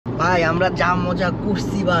ভাই আমরা যা মজা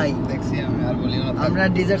করছি ভাই, দেখছি আমি আর বলি না, আমরা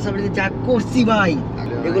ডেজার্ট সাফারিতে যা করছি ভাই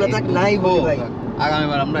এগুলো থাক নাই বলি ভাই।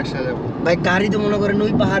 আগামীবার আমরা একসাথে যাব ভাই। গাড়ি তো মনে করেন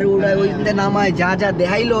ওই পাহাড়ে উড়ায়, ওইখানে নামায়, যা যা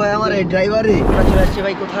দেখাইলো আমার এই ড্রাইভারে। আমরা চলে আসছি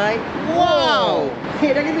ভাই কোথায়, ওয়াও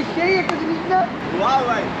এটা কিন্তু সেই একটা জিনিস না, ওয়াও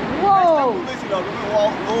ভাই ওয়াও বলছিল,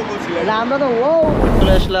 ওয়াও বলছিল না, আমরা তো ওয়াও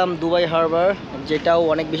চলে আসলাম দুবাই হারবার, যেটাও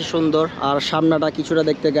অনেক বেশি সুন্দর। আর সামনাটা কিছুটা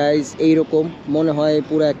দেখতে গাইজ এইরকম মনে হয়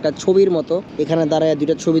পুরো একটা ছবির মতো। এখানে দাঁড়ায়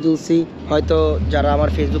দুইটা ছবি তুলছি, হয়তো যারা আমার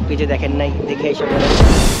ফেসবুক পেজে দেখেন নাই দেখে এসে বলেন।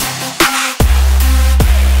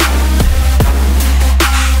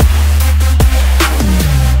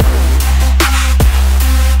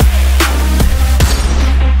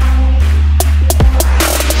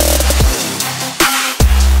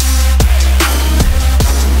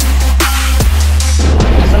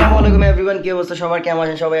 কি অবস্থা সবার, কেমন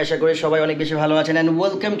আছেন সবাই? আশা করি সবাই অনেক বেশি ভালো আছেন। And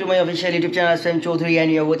welcome to my official YouTube channel Fahim Chowdhury and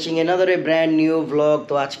you are watching another brand new vlog।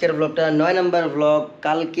 তো আজকের ব্লগটা 9 নাম্বার ব্লগ।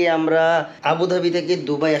 কালকে আমরা আবুধাবি থেকে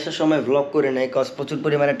দুবাই আসার সময় ব্লগ করে নাই, কজ প্রচুর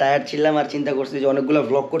পরিমাণে টায়ার্ড ছিলাম আর চিন্তা করছি যে অনেকগুলো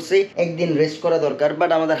ব্লগ করছি, একদিন রেস্ট করা দরকার।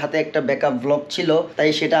 বাট আমাদের হাতে একটা ব্যাকআপ ব্লগ ছিল, তাই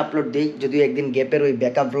সেটা আপলোড দিই। যদিও একদিন গ্যাপের ওই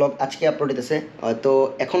ব্যাকআপ ব্লগ আজকে আপলোড দিতেছে, হয়তো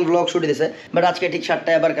এখন ব্লগ শুট দিতেছে, বাট আজকে ঠিক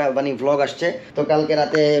 7টায় আবার মানে ব্লগ আসছে। তো কালকে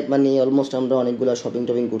রাতে মানে অলমোস্ট আমরা অনেকগুলো শপিং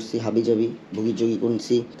টপিং করছি, হাবি জাবি বুগি জুগি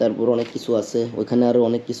করছি, তারপর অনেক কিছু আছে ওইখানে, আরো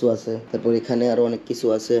অনেক কিছু আছে, তারপর এখানে আরো অনেক কিছু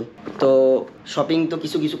আছে। তো শপিং তো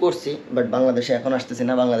কিছু কিছু করছি, বাট বাংলাদেশে এখন আসতেছি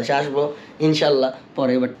না, বাংলাদেশে আসবো ইনশাল্লাহ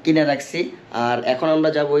পরে, বাট কিনে রাখছি। আর এখন আমরা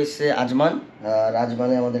যাবো হচ্ছে আজমান, আর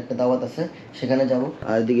আজমানে আমাদের একটা দাওয়াত আছে, সেখানে যাবো।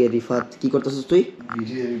 আর এদিকে রিফাত কি করতেছিস তুই?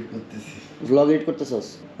 ভিডিও এডিট করতেছি, ভ্লগ এডিট করতেছিস?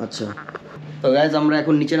 আচ্ছা। তো গাইজ আমরা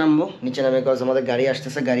এখন নিচে নামবো, নিচে নামে কজ আমাদের গাড়ি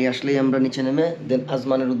আসতেছে, গাড়ি আসলেই আমরা নিচে নেমে দেন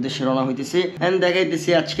আজমানের উদ্দেশ্যে রওনা হইতেছি এন্ড দেখাইতেছি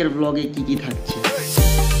আজকের ব্লগে কি কি থাকছে।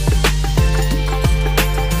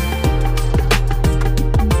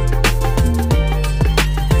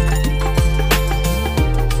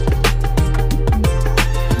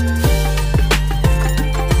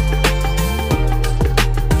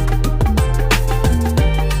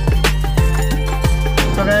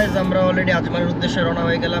 আমরা অলরেডি আজমানের উদ্দেশ্যে রওনা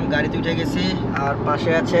হয়ে গেলাম, গাড়িতে উঠে গেছি। আর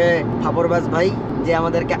পাশে আছে ফাপরবাজ ভাই, যে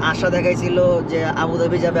আমাদেরকে আশা দেখাইছিল যে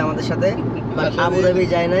আবুধাবি যাবে আমাদের সাথে, বাট আবুধাবি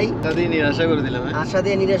যায় নাই, নিরাশা করে দিলাম। আশা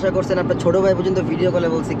দিয়ে নিরাশা করছেন। আপনার ছোট ভাই পর্যন্ত ভিডিও কলে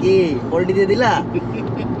বলছে কি হোল্ডি দিয়ে দিলা,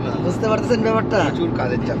 বুঝতে পারতেছেন ব্যাপারটা? প্রচুর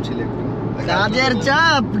কাজের চাপ ছিল, কাজের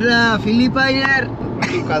চাপ ফিলিপাইনের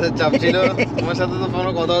কাজের চাপ ছিল। তোমার সাথে তো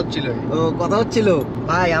ফোনে কথা হচ্ছিল। ও কথা হচ্ছিল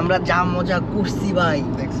ভাই, আমরা যা মজা করছি ভাই,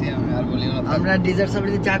 দেখছি আমি আর বলি না, আমরা ডেজার্ট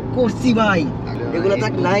সাফারিতে যা করছি ভাই এগুলো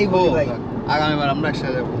থাক নাই বলি ভাই। আগামীবার আমরা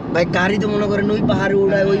একসাথে যাব ভাই। গাড়ি তো মনে করেন ওই পাহাড়ে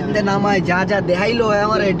উড়ায়, ওইখানে নামায়, যা যা দেখাইলো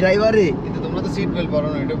আমার এই ড্রাইভারে। কিন্তু তোমরা তো সিট বেল্ট পরো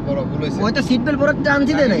না, এটা বড় ভুল হইছে। ওই তো সিট বেল্ট পরার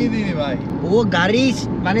চান্সই দেয় নাই ভাই। ও গাড়ি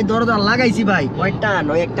মানে দরজা লাগাইছি ভাই, ওইটা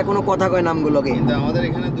নয় একটা কোনো কথা কয় নামগুলোকে। কিন্তু আমাদের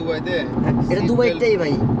এখানে দুবাইতে, এটা দুবাইতেই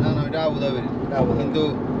ভাই, না না এটা আবুধাবির। কিন্তু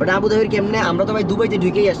ওটা আবুধাবির কেমনে? আমরা তো ভাই দুবাইতে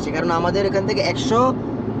ঢুকেই আসছি, কারণ আমাদের এখান থেকে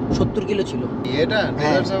 170 কিলো ছিল। এটা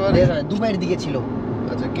ডেজার্ট সাফারি দুবাইয়ের দিকে ছিল।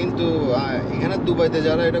 আচ্ছা, কিন্তু এখানে দুবাইতে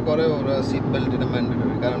যারা এটা করে ওরা সিট বেল্ট এটা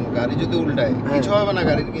ম্যান্ডেটরি, কারণ গাড়ি যদি উল্টায় কিছু হবে না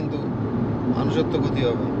গাড়ির, কিন্তু মানুষের তো ক্ষতি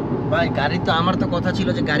হবে ভাই। গাড়ি তো আমার তো কথা ছিল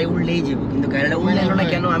যে গাড়ি উল্টেই যাবো, কিন্তু গাড়িটা উল্টাইলো না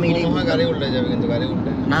কেন? আমি এটাই গাড়ি উল্টে যাবে, কিন্তু গাড়ি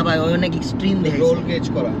উল্টে না ভাই। ওই অনেক এক্সট্রিম দেখাইছে, রোল কেজ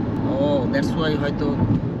করা। ও দ্যাটস ওয়াই হয়তো,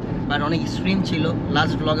 বাট অনেক এক্সট্রিম ছিল।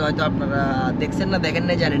 লাস্ট ব্লগে হয়তো আপনারা দেখছেন না দেখেন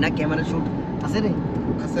না জানি না, ক্যামেরা শুট আছে রে,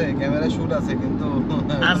 আছে ক্যামেরা শুট আছে, কিন্তু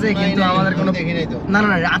আছে কিন্তু আমাদের কোনো দেখি নাই তো। না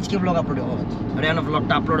না আজকে ব্লগ আপলোড হবে, রিয়ানো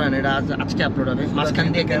ব্লগটা আপলোড হয় না, এটা আজকে আপলোড হবে। মাঝখান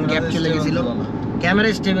দিয়ে গ্যাপ চলে গেছিল, ক্যামেরা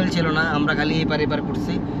স্টেবল ছিল না, আমরা খালি এপার এপার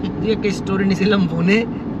করছি। দুই একটা স্টোরি নিয়েছিলাম ফোনে,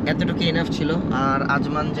 এতটুকু এনাফ ছিল। আর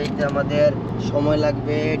আজমান যাইতে আমাদের সময়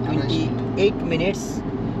লাগবে 28 মিনিটস।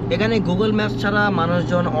 এখানে গুগল ম্যাপস ছাড়া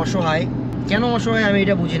মানুষজন অসহায়। কেন অসহায় আমি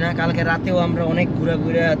এটা বুঝি না। কালকে রাতেও আমরা অনেক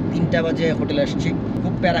ঘুরা 3টা বাজে হোটেলে আসছি,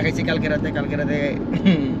 খুব প্যারা খাইছি কালকে রাতে। কালকে রাতে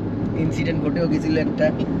ইনসিডেন্ট ঘটেও গেছিল একটা,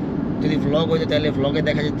 যদি ভ্লগ হইতো তাহলে ভ্লগে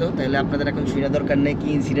দেখা যেত, তাহলে আপনাদের এখন শুনে দরকার নেই কি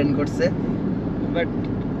ইনসিডেন্ট ঘটছে। বাট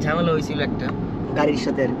ঝামেলা হয়েছিল একটা গাড়ির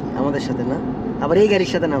সাথে আর কি, আমাদের সাথে না, আবার এই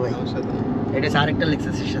গাড়ির সাথে না ভাই, এটা আরেকটা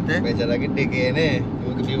লেক্সাসের সাথে। বেচারাকে ডেকে এনে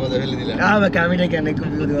তোমাকে বিপদে ফেলে দিলাম। আমি ডেকে এনে খুব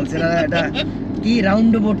বিপদে বলছি না, এটা কি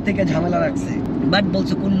রাউন্ড বোর্ড থেকে ঝামেলা রাখছে। বাট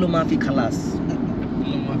বলছে কুল্লু মাফি খালাস,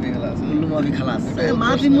 কুল্লু মাফি খালাস,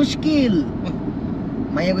 মাফি মুশকিল।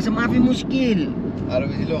 মাইয়া কইছে মাফি মুশকিল। আর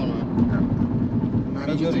বুঝিলো না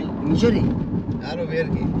মিশরি আরো বের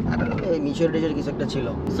কি আর মিশরি কিছু একটা ছিল।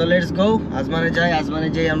 সো লেটস গো, আজমানে যাই। আজমানে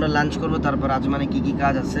যাই আমরা লাঞ্চ করব, তারপর আজমানে কি কি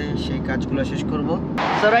কাজ আছে সেই কাজগুলো শেষ করব।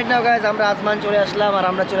 সো রাইট নাও গাইস আমরা আজমান চলে আসলাম, আর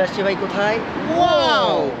আমরা চলে আসছি ভাই কোথায়,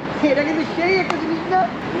 ওয়াও এটা কিন্তু সেই একটা জিনিস না,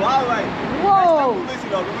 ওয়াও ভাই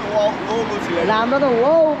না আমরা তো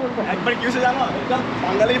ও একবার কি হয়েছে জানো,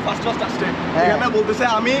 বাঙালি ফার্স্ট আসছে, এখানে বলতেছে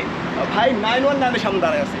আমি ভাই 919 এর সামনে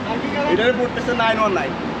দাঁড়ায় আছি, এটারে পড়তেছে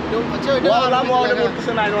 919,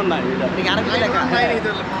 পড়তেছে 919, এটা আরবি লেখা।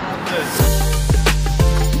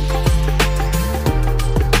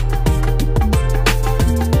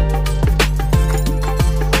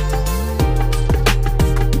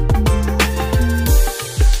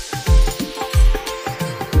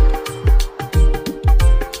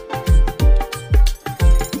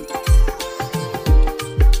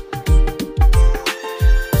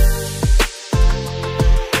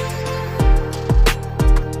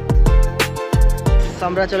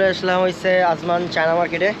 আমরা চলে আসলাম হইছে আজমান চায়না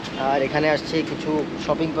মার্কেটে, আর এখানে আসছি কিছু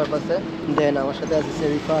শপিং পারপাসে। দেন আমার সাথে আছে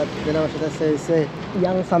রিফাত, দেন আমার সাথে আছে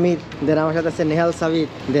ইয়াং সামির, দেন আমার সাথে আছে নেহাল সাবির,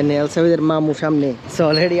 দেন নেহাল সাবিরের মামু সামনে। সো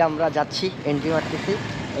অলরেডি আমরা যাচ্ছি, এন্ট্রি মারতেছি।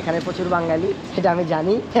 এখানে প্রচুর বাঙালি, সেটা আমি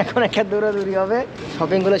জানি। এখন একটা দৌড়াদৌড়ি হবে,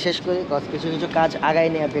 শপিংগুলো শেষ করি, কিছু কিছু কাজ আগায়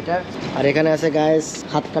নেওয়া বেটার। আর এখানে আছে গাইস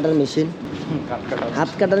হাত কাটার মেশিন,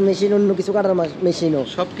 হাত কাটার মেশিন, অন্য কিছু কাটার মেশিনও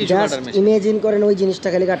সবকিছু। ইমাজিন করেন ওই জিনিসটা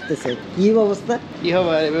খালি কাটতেছে, কি অবস্থা, কি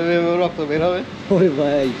হবে, রক্ত বের হবে। ওই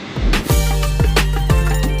ভাই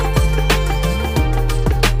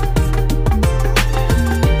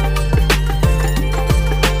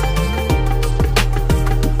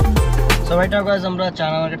সবাইটা গাইস আমরা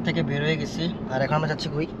চায়না মার্কেট থেকে বের হয়ে গেছি, আর এখন আমরা যাচ্ছি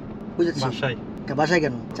কই বুঝেছি বাসায়। বাসায়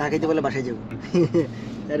কেন? চা খাইতে বলে বাসায় যাবো।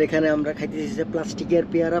 আর এখানে আমরা খাইতেছি যে প্লাস্টিকের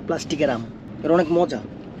পেয়ারা, প্লাস্টিকের আম, এর অনেক মজা।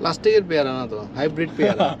 প্লাস্টিকের পেয়ারা না তো, হাইব্রিড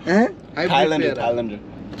পেয়ারা। হ্যাঁ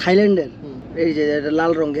থাইল্যান্ডের। এই যে এটা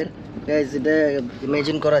লাল রঙের গাইস, এটা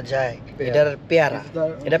ইমাজিন করা যায় এটার পেয়ারা,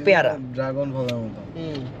 এটা পেয়ারা ড্রাগন ফলের মতো।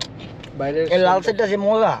 বাইরে এই লাল সাইডটা যে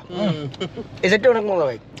মজা, এই সাইডটা অনেক মজা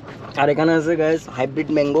ভাই। আর এখানে আছে গাইস হাইব্রিড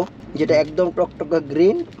ম্যাঙ্গো, যেটা একদম টকটকা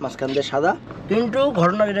গ্রিন, মাঝখান দিয়ে সাদা, কিন্তু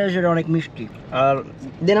ঘটনা যেটা সেটা অনেক মিষ্টি। আর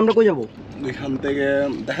দেন আমরা কই যাবো? এখান থেকে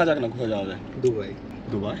দেখা যাক না কোথায় যাওয়া যায়। দুবাই।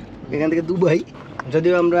 এখান থেকে দুবাই,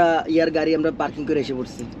 যদিও আমরা ইয়ার গাড়ি আমরা পার্কিং করে এসে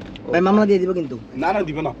পড়ছি। ভাই মামলা দিয়ে দিব কিন্তু? না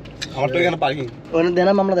দিবে না, আমার তো এখানে পার্কিং। ওখানে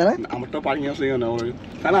দেনা মামলা দেনা, আমার তো পার্কিং আছে এখানে।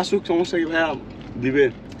 কেন আসুক, সমস্যা কি ভাইয়া? দিবে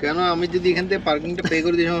কেন? আমি যদি এখান থেকে পার্কিংটা পে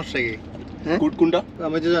করে দিই, সমস্যা কি? কোনটা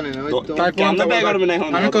আমি তো জানি না।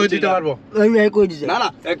 আমি কই দিতে পারবো, আমি কই দিছি। না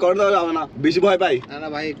এক করে দাও যাবে না, বেশি ভয় পাই। না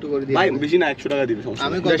ভাই একটু করে দিই ভাই, বেশি না 100 টাকা দিবে।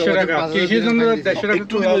 আমি কত 100 টাকা কিসের জন্য? 100 টাকা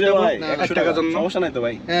একটু দিও যাও ভাই, 100 টাকার জন্য সমস্যা নাই তো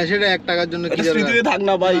ভাই। হ্যাঁ সেটা 1 টাকার জন্য কি দরকার? স্মৃতিতে থাক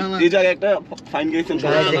না ভাই, এই জায়গায় একটা ফাইন গেছেন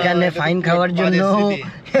সবাই। এখানে ফাইন খাওয়ার জন্য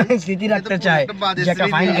স্মৃতি রাখতে চায় যে একটা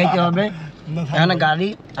ফাইন খাইতে হবে। এখানে গাড়ি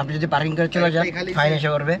আপনি যদি পার্কিং করে চলে যান, ফাইন এসে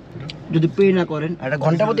করবে। যদি পে না করেন, একটা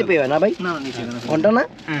ঘন্টা প্রতি পে হয় না ভাই? না নিচে ঘন্টা না।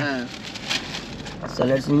 হ্যাঁ। So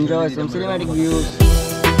let's enjoy some cinematic views.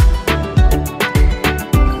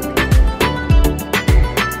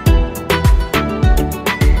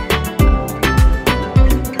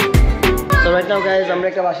 So right now guys, আমরা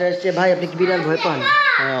একটা বাসায় এসেছি। ভাই আপনি কি বিড়াল ভয় পান?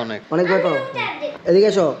 হ্যাঁ অনেক ভয় পাও? এদিকে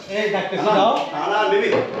এসো।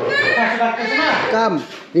 কাম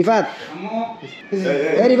রিফাত,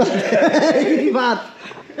 এই রিফাত, রিফাত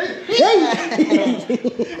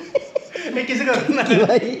এই কিছু করো না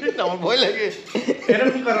ভাই, আমার ভয় লাগে। এরকম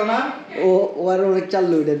কি করো না? ও আর অনেক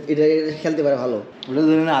চালু, এটা খেলতে পারে ভালো। ওটা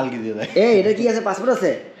ধরে না আলগি দিয়ে দেয়। এই এটা কি আছে, পাসপোর্ট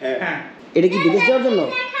আছে? হ্যাঁ। এটা কি বিদেশ যাওয়ার জন্য?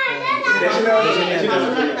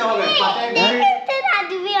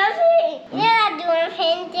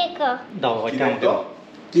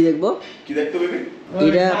 কি দেখবো? কি দেখতে বেবি?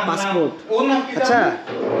 এটা পাসপোর্ট। আচ্ছা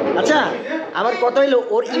আচ্ছা, আমার কথা হইলো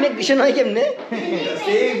ওর ইমিগ্রেশন হয় কেমনে?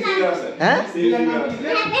 হ্যাঁ,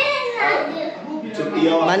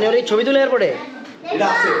 মানে ওর এই ছবি তুলে এয়ারপোর্টে এটা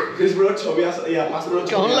আছে, ফেসবুকের ছবি আছে, ইয়া পাসপোর্টের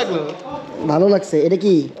ছবি। কেমন লাগলো? ভালো লাগছে। এটা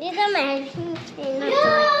কি?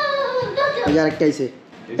 এই আরেকটা আইছে।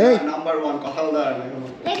 এই নাম্বার 1 কথা বলা আর না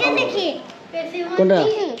দেখা দেখি কোনটা?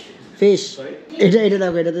 ফিশ। এটা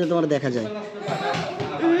দেখো, এটাতে তোমার দেখা যায়,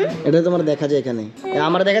 এটা তোমার দেখা যায় এখানে।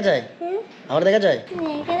 আমার দেখা যায়, আমার দেখা যায়,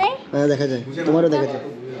 হ্যাঁ দেখা যায়, তোমারও দেখা যায়।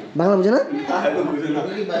 বাংলা বুঝে না?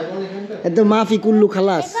 একদম মাফি কুল্লু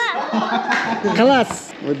খালাস, খালাস।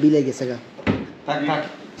 ওই বিলে গেছে গা।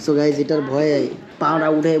 সো গাইজ, এটার ভয়ে পাড়া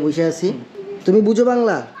উঠে বসে আছি। তুমি বুঝো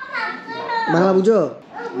বাংলা? বাংলা বুঝো?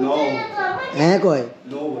 নো। হ্যাঁ কয়,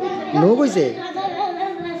 নো কইছে।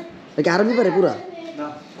 কি আরবি পারে পুরা?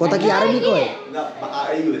 কথা কি আরবি কয়? না,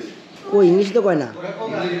 ইংলিশ। কই ইংলিশ তো কয় না।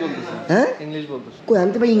 হ্যাঁ ইংলিশ বলতেছ? কই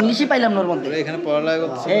আমি তো ভাই ইংলিশই পাইলাম না ওর মধ্যে। এখানে পড়ালেখা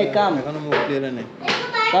করতেছ? এই কাম এখনো মুখ ক্লিয়ার নেই।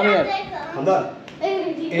 কাম ইয়ার হামদান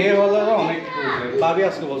এ হলো অনেক ভাবি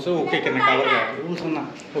আজকে বলছে ওকে কেন কভার করে বুঝছেন না?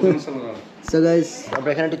 ওকে না। সো গাইস, আমরা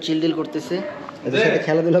এখানে একটু চিল ডিল করতেছি। এদের সাথে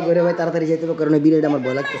খেলাধুলা করে ভাই তাড়াতাড়ি যেতে হবে, কারণ বিরিয়ানি আমার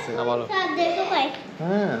ভয় লাগতেছে। আমারও।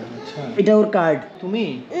 হ্যাঁ আচ্ছা এটা ওর কার্ড। তুমি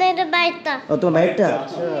না এটা বাইকটা। ও তোমার বাইকটা?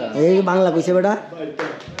 এই বাংলা কইছে বেটা।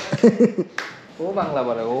 ও বাংলা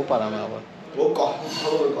পারে, ও পারে না আবার। ও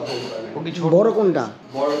ভালো কথা বলে। ও কি বড় কোনটা?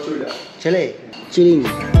 বড় চুইটা। ছেলে চিলিং।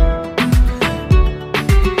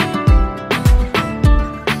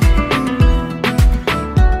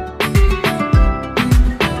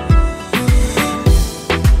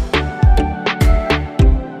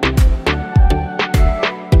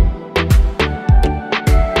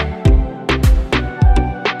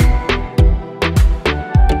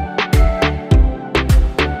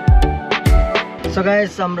 সো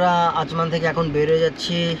গাইস আমরা আজমান থেকে এখন বের হয়ে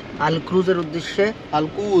যাচ্ছি আলক্রুজের উদ্দেশ্যে।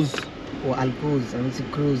 আলকুজ। ও আলকুজ, আমি বলছি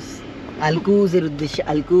ক্রুজ। আলকুজের উদ্দেশ্যে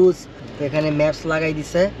আলকুজ। তো এখানে ম্যাপস লাগাই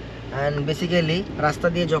দিছে অ্যান্ড বেসিক্যালি রাস্তা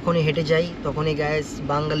দিয়ে যখনই হেঁটে যাই তখনই গাইস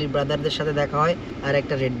বাঙালি ব্রাদারদের সাথে দেখা হয় আর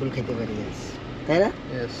একটা রেড বুল খেতে পারি গাইস, তাই না?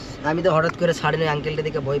 ইয়েস। আমি তো হঠাৎ করে সাড়ে আঙ্কেলটা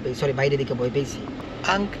দিকে ভয় পেয়েছি, সরি বাইরের দিকে ভয় পেয়েছি।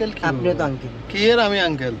 আঙ্কেল কি? আপনিও তো আঙ্কেল। কি এর আমি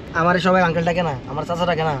আঙ্কেল? আমার সবাই আঙ্কেল ডাকে না, আমার চাচা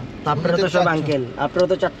ডাকে না, তো আপনারা তো সব আঙ্কেল, আপনারা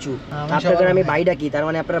তো চাচ্চু, আপনাদের আমি ভাই ডাকি, তার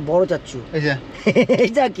মানে আপনারা বড় চাচ্চু। এই যে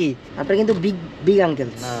এইটা কি আপনারা কিন্তু বিগ বিগ আঙ্কেল।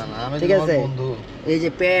 না না আমি ঠিক আছে বন্ধু। এই যে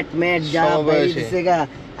পেট ম্যাট যা সমবয়সী। দিছেগা,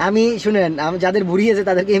 আমি শুনেন আমি যাদের বুড়ি আছে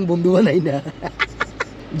তাদেরকে আমি বন্ধু বানাই না,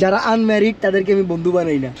 যারা আনম্যারিড তাদেরকে আমি বন্ধু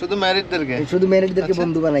বানাই না, শুধু ম্যারিডদেরকে। শুধু ম্যারিডদেরকে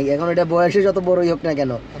বন্ধু বানাই। এখন এটা বয়সে যত বড়ই হোক না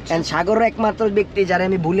কেন। কারণ সাগর একমাত্র ব্যক্তি যারা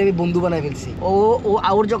আমি ভুলে আমি বন্ধু বানাই ফেলছি। ও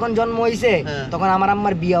ওর যখন জন্ম হয়েছে তখন আমার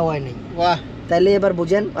আম্মার বিয়া হয় নাই। বাহ। তাইলে এবার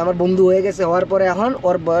বুঝেন আমার বন্ধু হয়ে গেছে, হওয়ার পরে এখন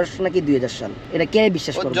ওর বয়স নাকি 2000 সাল। এটা কে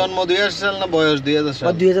বিশ্বাস ওর করবে? জন্ম 2000 সাল না বয়স 2000 সাল?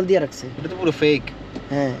 ও 2000 দিয়ে রাখছে। এটা তো পুরো ফেক।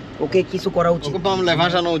 হ্যাঁ ওকে কিছু করা উচিত। ওকে মামলায়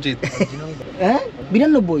ফাঁসানো উচিত। হ্যাঁ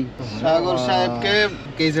 92। সাগর সাহেবকে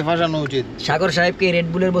কেসে ফাঁসানো উচিত। সাগর সাহেবকে রেড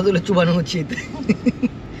বুলের বদলে চুবানো উচিত।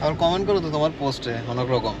 আর কমেন্ট করো তো তোমার পোস্টে অনেক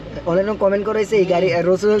রকম। অনেক কমেন্ট করেছে, এই গাড়ি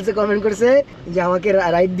রসুলসে কমেন্ট করেছে যে আমাকে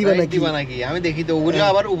রাইড দিবা নাকি। দিবা নাকি? আমি দেখি তো ওগুলো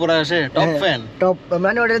আবার উপরে আসে টপ ফ্যান। টপ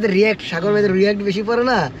মানে ওটাতে রিয়্যাক্ট, সাগর ভাইদের রিয়্যাক্ট বেশি পড়ে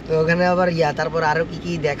না তো ওখানে আবার তারপর আরো কি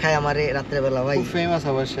কি দেখায় আমারে রাত্রে বেলা ভাই। খুব ফেমাস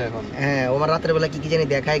আবার সে এখন। হ্যাঁ আমার রাত্রে বেলা কি কি জানি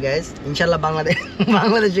দেখায় গাইস। ইনশাআল্লাহ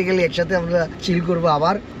বাংলাদেশে গেলে একসাথে আমরা চিল করব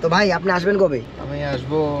আবার। তো ভাই আপনি আসবেন কবে? আমি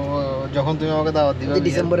আসবো যখন তুমি আমাকে দাওয়াত দিবে।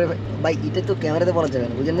 ডিসেম্বরে ভাই, এটা তো ক্যামেরাতে বলা যাবে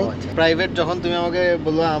না বুঝেন না। প্রাইভেট যখন তুমি আমাকে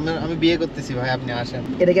বলবো আমি বিয়ে করতেছি ভাই আপনি আসেন।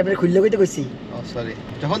 এটা কি আপনি খুললে কইতে কইছি? ও সরি,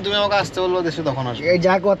 যখন তুমি আমাকে আসতে বলবো দেশে তখন আসবো। এই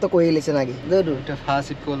যা কত কই এলেছেন আগে ধরুন এটা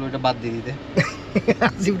ফাসিট করলো, এটা বাদ দিয়ে দিতে।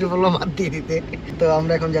 জিপটা বললো বাদ দিয়ে দিতে। তো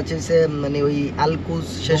আমরা এখন যাচ্ছি মানে ওই আলকুজ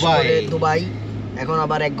শেষ দুবাই। করে দুবাই। এখন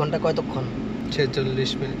আবার 1 ঘন্টা কতক্ষণ?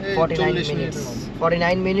 46 minute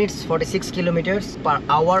 49 minutes 46 kilometre per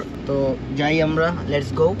hour. তো যাই আমরা,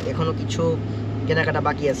 লেটস গো। এখনো কিছু কেনাকাটা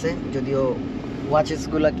বাকি আছে, যদিও ওয়াচেস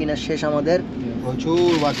গুলা কিনা শেষ আমাদের। প্রচুর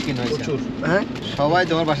ওয়াচ কিনা হয়েছে। প্রচুর। হ্যাঁ সবাই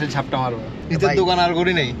তোমার পাশে ঝাপটা মারবে। ঈদের ভাই। দোকান আর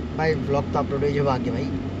করি নেই ভাই, ব্লগ তো আপলোড হয়ে যাবে আগে ভাই।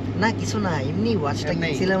 না কিছু না, এমনি ওয়াচটা এমনি।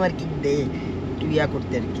 কিনছিলাম আর কি, একটু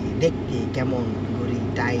করতে আর কি, দেখতে কেমন ঘড়ি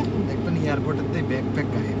টাইম। দেখবেন এয়ারপোর্টেতে ব্যাকপ্যাক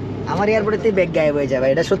গায়ে। আমার এয়ারপোর্টেতে ব্যাগ গায়েব হয়ে যায়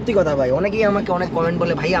ভাই, এটা সত্যি কথা ভাই। অনেকেই আমাকে অনেক কমেন্ট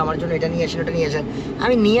বলে ভাই আমার জন্য এটা নিয়ে আসেন ওটা নিয়ে আসেন।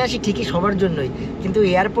 আমি নিয়ে আসি ঠিকই সবার জন্যই, কিন্তু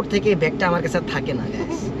এয়ারপোর্ট থেকে ব্যাগটা আমার কাছে আর থাকে না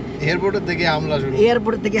গাইস। এয়ারপোর্টের থেকে হামলা শুরু।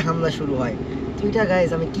 এয়ারপোর্ট থেকে হামলা শুরু হয়। তো এটা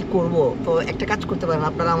গাইস আমি কি করব? তো একটা কাজ করতে পারেন,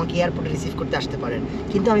 আপনারা আমাকে এয়ারপোর্টে রিসিভ করতে আসতে পারেন,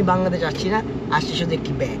 কিন্তু আমি বাংলাদেশ আসছি না, আসছি শুধু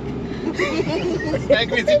একটি ব্যাগ। ব্যাগ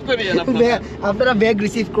রিসিভ করিয়েন আপনারা। আপনারা ব্যাগ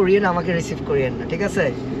রিসিভ করিয়েন, আমাকে রিসিভ করিয়েন না, ঠিক আছে?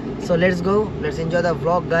 So let's go, let's enjoy the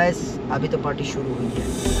blog guys. अभी तो पार्टी शुरू हुई है।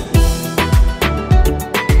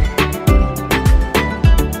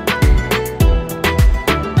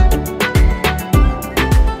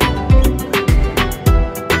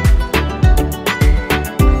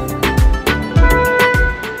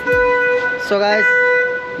 সো গাইস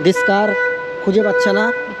দিস কার খুঁজে পাচ্ছে না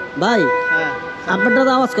ভাই। হ্যাঁ আপনারটা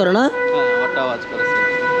তো আওয়াজ করে না। হ্যাঁ আমারটা আওয়াজ করেছে।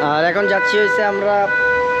 আর এখন যাচ্ছি হয়েছে আমরা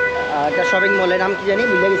একটা শপিং মলের নাম কি জানি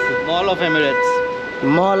ভুলে গেছি। মল of Emirates.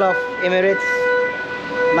 Mall of Emirates.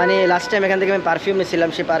 মানে লাস্ট টাইম এখান থেকে আমি পারফিউম নিয়েছিলাম,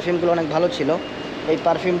 সেই পারফিউমগুলো অনেক ভালো ছিল। এই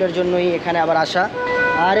পারফিউমটার জন্যই এখানে আবার আসা।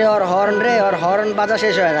 আরে ওর হর্ন রে, ওর হর্ন বাজা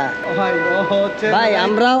শেষ হয় না ভাই।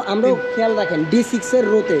 আমরাও খেয়াল রাখেন D6 এর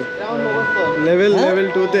রোতে লেভেল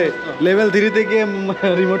 2 তে, লেভেল 3 থেকে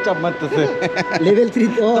রিমোট চাপ মারতেছে। লেভেল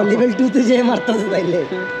 3 ও লেভেল 2 তে যে মারতেছে তাইলে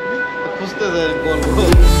খুঁজতেছে বলবো।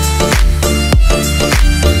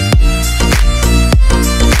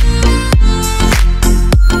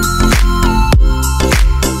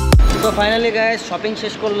 তো ফাইনালি গাইস শপিং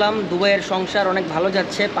শেষ করলাম। দুবাইয়ের সংসার অনেক ভালো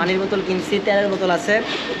যাচ্ছে। পানির বোতল কিনছি, তেলের বোতল আছে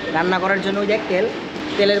রান্না করার জন্য, ওই দেখ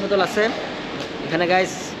তেলের বোতল আছে এখানে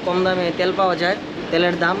গাইস। কম দামে তেল পাওয়া যায়।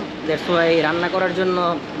 তেলের দাম, দ্যাটস ওয়াই রান্না করার জন্য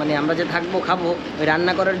মানে আমরা যে থাকবো খাবো ওই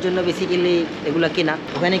রান্না করার জন্য বেসিক্যালি এগুলো কিনা।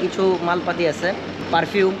 ওখানে কিছু মালপাতি আছে,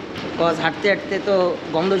 পারফিউম, কজ হাঁটতে হাঁটতে তো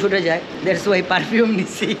গন্ধ ছুটে যায়, দ্যাটস ওয়াই পারফিউম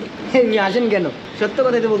নিচ্ছি। আসেন কেন, সত্য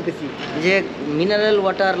কথাই তো বলতেছি যে মিনারেল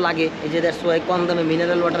ওয়াটার লাগে, এই যে দ্যাটস ওয়াই কম দামে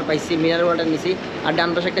মিনারেল ওয়াটার পাইছি, মিনারেল ওয়াটার নিছি। আর ডান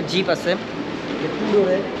পাশে একটা জিপ আছে,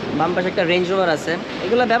 বাম পাশে একটা রেঞ্জ রোভার আছে।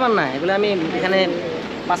 এগুলো ব্যাপার না, এগুলো আমি এখানে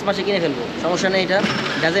 5 মাসে কিনে ফেলবো, সমস্যা নেই, এটা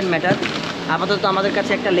ডাজেন্ট ম্যাটার। আপাতত আমাদের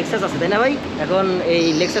কাছে একটা লেক্সাস আছে, তাই না ভাই? এখন এই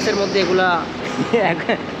লেক্সাসের মধ্যে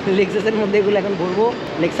এগুলো এখন ঘুরবো।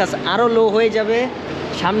 লেক্সাস আরও লো হয়ে যাবে,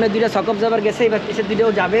 সামনে 2টা সকপ যাবার গেছে, এবার পিছের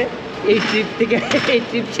 2টাও যাবে। এই ট্রিপ থেকে এই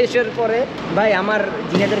ট্রিপ শেষের পরে ভাই আমার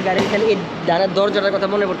জিনাদের গাড়ির খালি এই ডানের দরজাটার কথা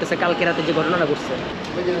মনে পড়তেছে, কালকে রাতে যে ঘটনাটা ঘটছে।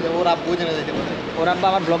 ওর আব্বা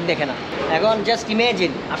আমার ব্লগ দেখে না। এখন জাস্ট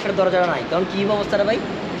ইমেজিন আপনার দরজাটা নাই, তখন কী অবস্থাটা ভাই?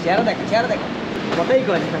 চেহারা দেখা কথাই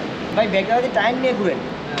কয় না ভাই। ব্যাগটা যদি টাইম নিয়ে ঘুরেন,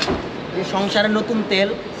 যে সংসারের নতুন তেল,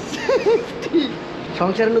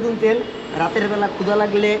 রাতের বেলা ক্ষুধা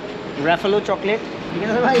লাগলে র্যাফেলো চকলেট, ঠিক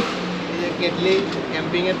আছে ভাই? কেটলি,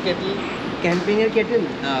 ক্যাম্পিংয়ের কেটেল,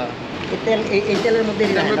 এই তেলের মধ্যে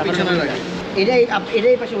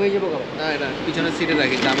এটাই পাশে হয়ে যাবো। না, এটা পিছনের সিটে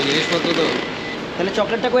রাখি, দামি জিনিসপত্র তো। তাহলে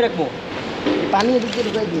চকলেটটা করে রাখবো, পানি এদিকে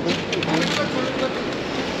ঢুকাই দিয়ে দেয়।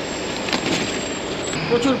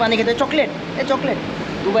 প্রচুর পানি খেতে হয়, চকলেট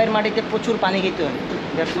দুবাইয়ের মাটিতে প্রচুর পানি খেতে হয়,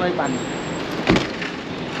 দ্যাটস ওয়াই পানি।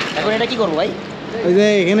 এখন এটা কি করবো ভাই? ওই যে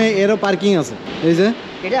এখানে এরও পার্কিং আছে, এই যে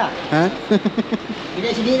এটা, হ্যাঁ এটা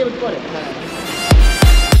এসে নিয়ে যাবে কি করে?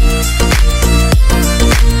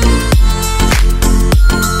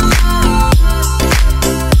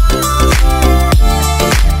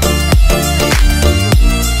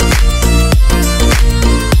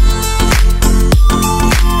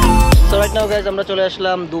 আমরা চলে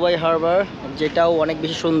আসলাম দুবাই হারবার, যেটাও অনেক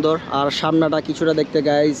বেশি সুন্দর। আর সামনাটা কিছুটা দেখতে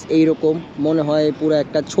গাইজ এইরকম মনে হয় পুরো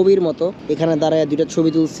একটা ছবির মতো। এখানে দাঁড়ায় 2টা ছবি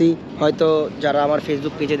তুলছি, হয়তো যারা আমার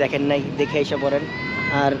ফেসবুক পেজে দেখেন নাই দেখে এসে পড়েন।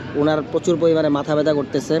 আর ওনার প্রচুর পরিমাণে মাথা ব্যথা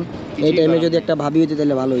করতেছে, এই টাইমে যদি একটা ভাবি হইতে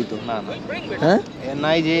তাহলে ভালো হইতো। হ্যাঁ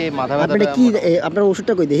নাই যে মাথা ব্যথা। আপনার কি আপনার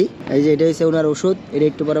ওষুধটা কই দেখি? এই যে এটা হচ্ছে ওনার ওষুধ, এটা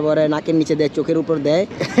একটু পরে পরে নাকের নিচে দেয়, চোখের উপর দেয়।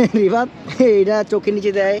 রিভাত এটা চোখের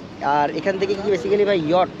নিচে দেয়। আর এখান থেকে কি বেসিক্যালি ভাই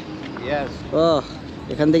ইয়ট,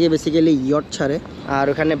 এখান থেকে বেসিক্যালি ইয়ট ছাড়ে। আর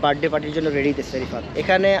ওখানে বার্থডে পার্টির জন্য রেডি দিচ্ছে রিফাত।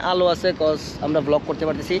 এখানে আলো আছে, কজ আমরা ব্লগ করতে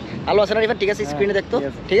পারতেছি। আলো আছে না রিফাত? ঠিক আছে, স্ক্রিনে দেখতো,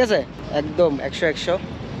 ঠিক আছে, একদম 100।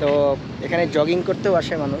 তো এখানে জগিং করতেও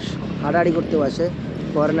আসে মানুষ, হাঁটাহাঁটি করতেও আসে।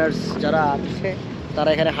 ফরেনার্স যারা আছে তারা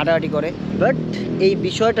এখানে হাঁটাহাঁটি করে। বাট এই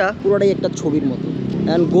বিষয়টা পুরোটাই একটা ছবির মতো।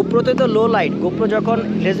 অ্যান্ড গোপ্রোতে তো লো লাইট, গোপ্রো যখন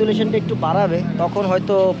রেজুলেশনটা একটু বাড়াবে তখন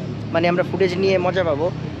হয়তো মানে আমরা ফুটেজ নিয়ে মজা পাবো।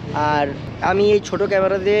 আর আমি এই ছোটো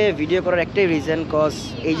ক্যামেরা দিয়ে ভিডিও করার একটাই রিজন, কজ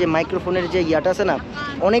এই যে মাইক্রোফোনের যে ইয়াটা আছে না,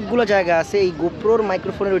 অনেকগুলো জায়গা আছে এই গোপ্রোর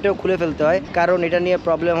মাইক্রোফোনের ওইটাও খুলে ফেলতে হয়, কারণ এটা নিয়ে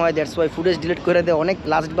প্রবলেম হয়। দ্যাটস ওয়াই ফুটেজ ডিলিট করে দেয়। অনেক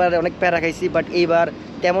লাস্টবার অনেক প্যারা খাইছি, বাট এইবার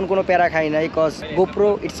তেমন কোনো প্যারা খাই নাই, কজ গোপ্রো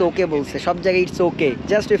ইটস ওকে বলছে, সব জায়গায় ইটস ওকে।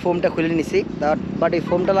 জাস্ট ওই ফোমটা খুলে নিছি, বাট এই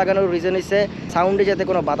ফোমটা লাগানোর রিজন হচ্ছে সাউন্ডে যাতে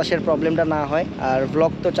কোনো বাতাসের প্রবলেমটা না হয়। আর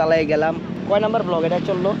ব্লগ তো চালাই গেলাম। কয় নাম্বার ব্লগ এটা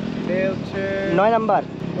চললো? 9 নাম্বার।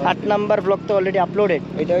 8 নাম্বার ব্লগ তো অলরেডি আপলোডেড।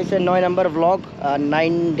 এটা হচ্ছে 9 number blog,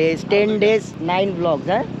 9 days 10 days 9 blogs.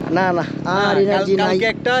 হ্যাঁ না আর এনার্জি নাই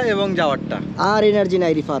একটা এবং যাওয়ারটা, আর এনার্জি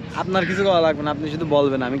নাই রিফাত। আপনার কিছু করা লাগবে না, আপনি শুধু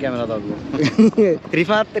বলবেন, আমি ক্যামেরা ধরবো।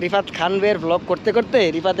 রিফাত খানবের ব্লগ করতে করতে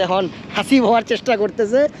রিফাত এখন হাসিব হওয়ার চেষ্টা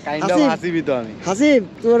করতেছে। হাসিবি তো আমি। হাসিব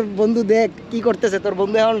তোর বন্ধু দেখ কি করতেছে, তোর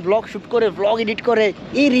বন্ধু এখন ব্লগ শুট করে ব্লগ এডিট করে।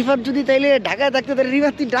 এই রিফাত যদি তাইলে ঢাকায় থাকতে, তাহলে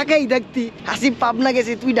রিফাত তুই ঢাকায় থাকতি। হাসিব পাবনা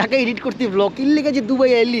গেছে, তুই ঢাকায় এডিট করতি ব্লগ। কিনলে গেছি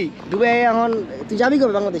দুবাই এলি, দুবাই এখন তুই যাবি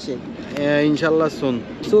কবে বাংলাদেশে? ইনশাল্লাহ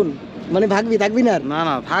শুন মানে থাকবি না?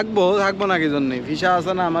 না থাকবো না, কি জন্য? ভিসা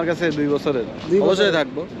আছে না আমার কাছে 2 বছরের, অবশ্যই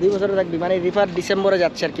থাকবো। 2 বছরে থাকবি মানে? রিফাত ডিসেম্বরে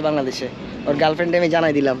যাচ্ছে আর কি বাংলাদেশে, ওর গার্লফ্রেন্ড আমি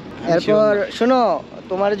জানাই দিলাম। এরপর শোনো,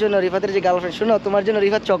 তোমার জন্য রিফাতের যে গার্লফ্রেন্ড, শোনো তোমার জন্য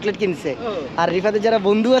রিফাত চকলেট কিনছে। আর রিফাতের যারা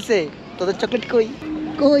বন্ধু আছে তোদের চকলেট কই?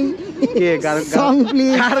 Song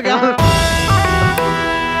please.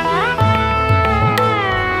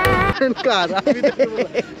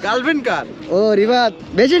 গার্লফ্রেন্ড কার? ও রিফাত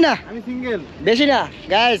বেশি না, আমি সিঙ্গেল। বেশি না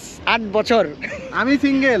গাইস, 8 বছর। আমি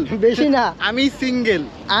সিঙ্গেল। বেশি না, আমি সিঙ্গেল।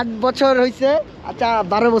 8 বছর হইছে। আচ্ছা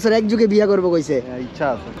 12 বছর এক যুগে বিয়ে করবো কইছে। ইচ্ছা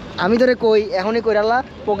আছে। আমি তোরে কই এখনই কইরালা,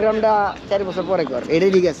 প্রোগ্রামটা 4 বছর পরে কর,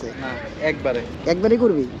 এটাই ঠিক আছে? না একবারে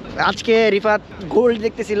করবি। আজকে রিফাত গোল্ড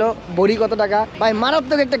দেখতেছিল, বড়ি কত টাকা ভাই,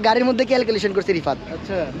 মারাত্মক একটা গাড়ির মধ্যে ক্যালকুলেশন করছে রিফাত।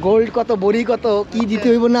 আচ্ছা গোল্ড কত, বড়ি কত, কি দিতে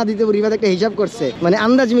হইব না দিতে হইব, রিফাত একটা হিসাব করছে, মানে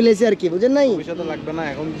আন্দাজ মিলেছে আর কি, বুঝেন নাই? পয়সা তো লাগবে না,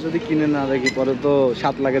 এখন যদি কিনে না দেখি পরে তো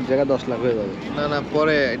 7 লাখের জায়গায় 10 লাখ হয়ে যাবে। না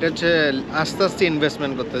পরে এটা হচ্ছে আস্তে আস্তে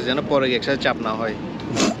ইনভেস্টমেন্ট করতেছে, যেন পরে একসাথে চাপ না হয়।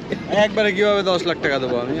 একবারে কিভাবে 10 লাখ টাকা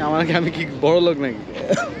দেবো আমি কি বড় লোক নাকি?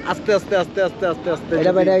 আস্তে আস্তে আস্তে আস্তে আস্তে আস্তে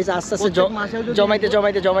এটা আস্তে আস্তে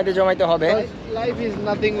জমাইতে হবে। Life is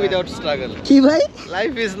nothing without struggle. কি ভাই?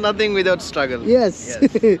 Life is nothing without struggle. Yes.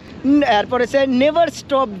 এরপরে সে নেভার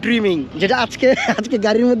স্টপ ড্রিমিং, যেটা আজকে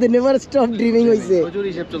গাড়ির মধ্যে নেভার স্টপ ড্রিমিং হইছে।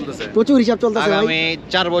 প্রচুর হিসাব চলতেছে ভাই। আগামী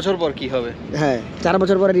 4 বছর পর কি হবে? হ্যাঁ 4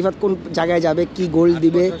 বছর পরে রিফাত কোন জায়গায় যাবে, কি গোল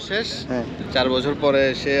দিবে শেষ। হ্যাঁ 4 বছর পরে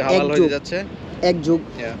সে হালাল হয়ে যাচ্ছে। এক যুগ।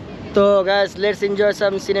 তো guys let's enjoy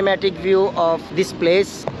some cinematic view of this place.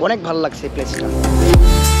 অনেক ভালো লাগছে এই প্লেসটা।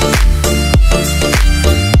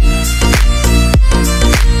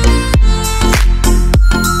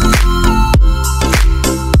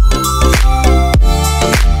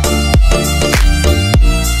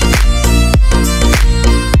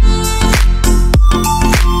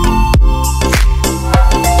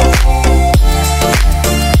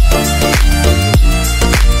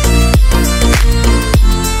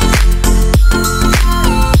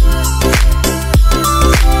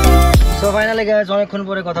 ফাইনালি গাইস অনেকক্ষণ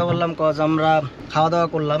পরে কথা বললাম, কজ আমরা খাওয়া দাওয়া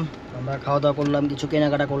করলাম, কিছু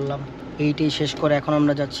কেনাকাটা করলাম, এইটাই শেষ করে এখন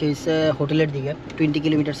আমরা যাচ্ছি হোটেলের দিকে। 20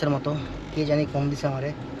 কিলোমিটার্সের মতো। কে জানি ফোন দিছে আমারে,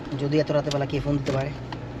 যদি এত রাতে বেলা কে ফোন দিতে পারে,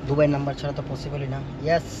 দুবাইয়ের নাম্বার ছাড়া তো পসিবলই না।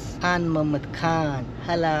 ইয়াস খান মোহাম্মদ খান,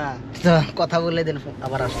 হ্যালা। তো কথা বলে দেন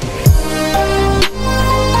আবার আসতে।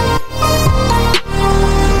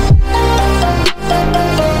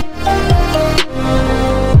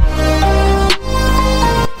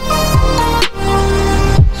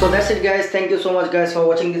 So that's it guys, thank you so much guys for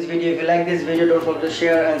watching this video. If you like this video, don't forget to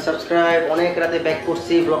share and subscribe. অনেক রাতে ব্যাক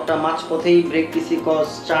করছি, ব্লগটা মাঝ পথেই ব্রেক দিছি কজ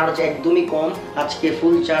চার্জ একদমই কম। আজকে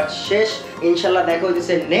ফুল চার্জ শেষ। ইনশাআল্লাহ দেখা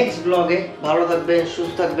হইতেছে নেক্সট ব্লগে। ভালো থাকবেন,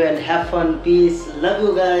 সুস্থ থাকবেন, have fun, piece, love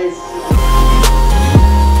you guys.